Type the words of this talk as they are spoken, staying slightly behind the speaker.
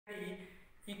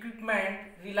equipment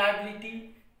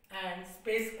reliability and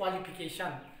space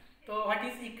qualification. So what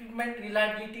is equipment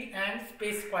reliability and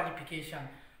space qualification?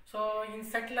 So in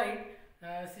satellite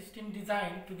system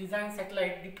design, to design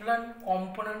satellite, different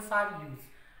components are used,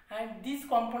 and these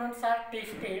components are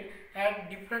tested at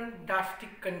different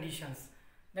drastic conditions.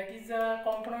 That is,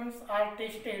 components are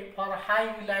tested for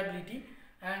high reliability,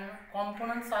 and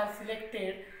components are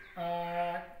selected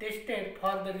tested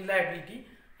for the reliability,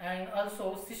 and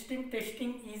also system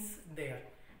testing is there.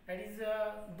 That is,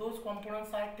 those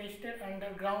components are tested under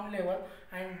ground level,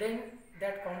 and then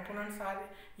that components are,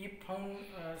 if found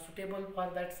suitable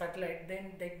for that satellite,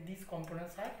 then these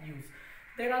components are used.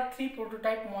 There are 3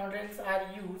 prototype models are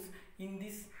used in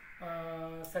this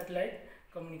satellite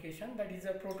communication. That is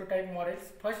a prototype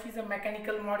models. First is a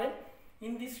mechanical model.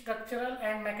 In this, structural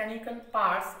and mechanical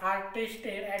parts are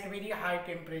tested at very high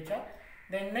temperature.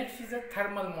 Then next is a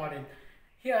thermal model.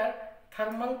 Here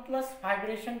thermal plus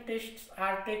vibration tests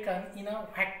are taken in a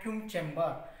vacuum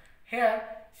chamber. Here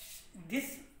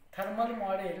this thermal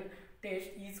model test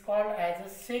is called as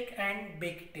a shake and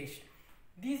bake test.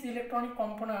 These electronic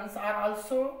components are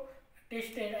also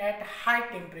tested at high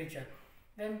temperature.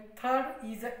 Then third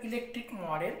is a electric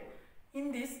model.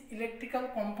 In this, electrical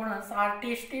components are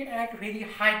tested at very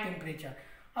high temperature.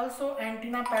 Also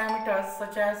antenna parameters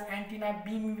such as antenna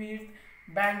beam width,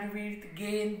 bandwidth,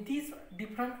 gain, these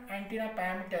different antenna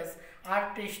parameters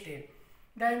are tested.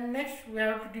 Then next we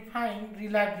have to define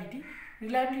reliability.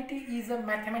 Reliability is a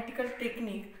mathematical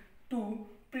technique to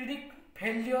predict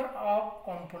failure of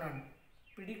component.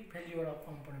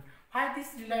 Why this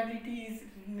reliability is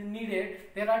needed?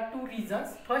 There are 2 reasons.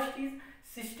 First is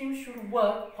system should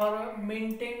work for a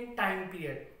maintained time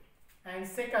period, and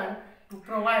second, to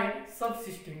provide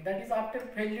subsystem. That is, after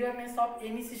failureness of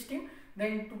any system,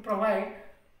 then to provide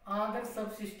another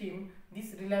subsystem,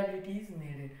 this reliability is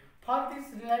needed. For this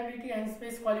reliability and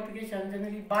space qualification,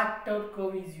 generally bathtub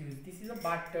curve is used. This is a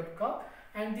bathtub curve,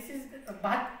 and this is a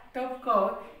bathtub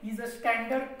curve is a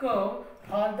standard curve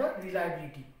for the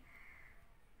reliability.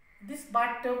 This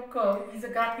bathtub curve is a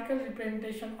graphical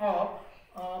representation of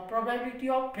probability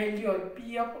of failure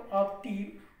P of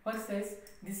t versus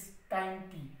this time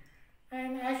t.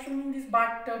 And as shown in this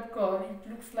bathtub curve, it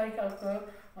looks like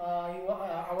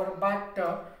our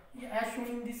bathtub. As shown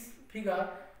in this figure,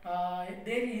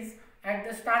 there is at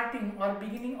the starting or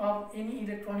beginning of any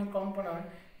electronic component,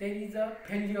 there is a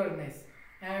failureness,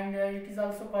 and it is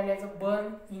also called as a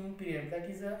burn-in period. That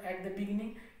is, at the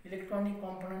beginning electronic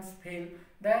components fail.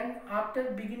 Then after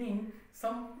beginning,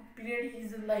 some period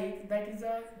is like, that is,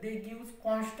 they gives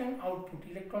constant output.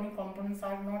 Electronic components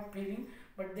are not failing,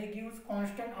 but they gives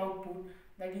constant output.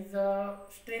 That is, a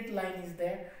straight line is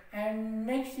there. And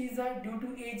next is due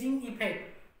to aging effect.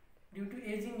 Due to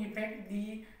aging effect,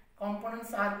 the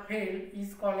components are failed,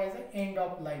 is called as a end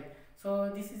of life.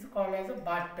 So this is called as a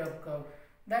bathtub curve.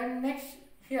 Then next,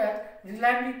 here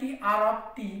reliability R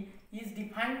of t is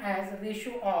defined as a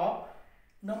ratio of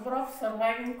number of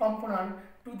surviving component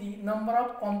to the number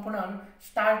of component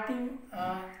starting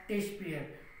test period.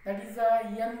 That is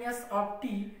ns of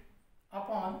t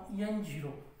upon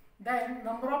n0. Then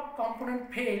number of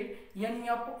component failed, n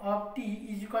of t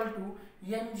is equal to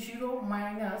n0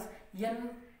 minus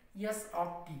ns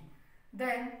of t.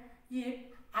 Then if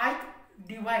ith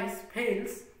device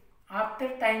fails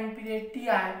after time period ti,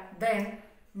 then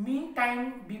mean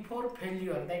time before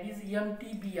failure, that is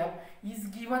mtbf, is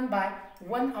given by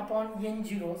 1 upon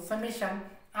n0 summation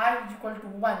I is equal to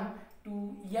 1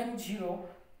 to n0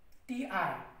 ti.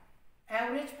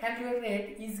 Average failure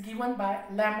rate is given by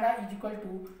lambda is equal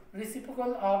to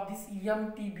reciprocal of this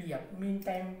mtbf, mean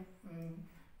time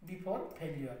before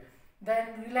failure. Then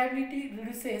reliability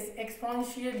reduces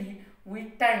exponentially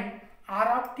with time.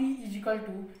 R of t is equal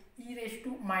to e raised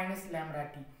to minus lambda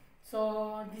t.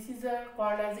 So this is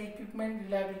called as equipment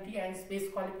reliability and space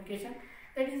qualification.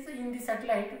 That is, in the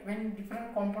satellite, when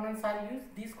different components are used,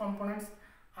 these components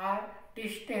are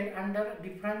tested under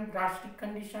different drastic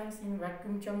conditions in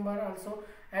vacuum chamber, also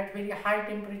at very high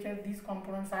temperature. These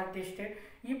components are tested.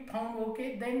 If found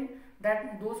okay, then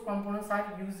those components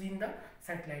are used in the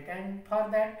satellite, and for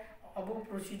that above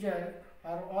procedure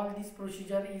or all this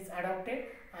procedure is adopted,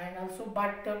 and also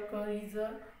bathtub curve is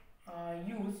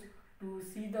used to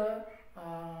see the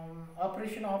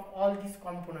operation of all these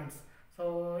components.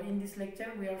 So in this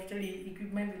lecture we have studied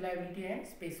equipment reliability and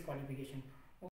space qualification.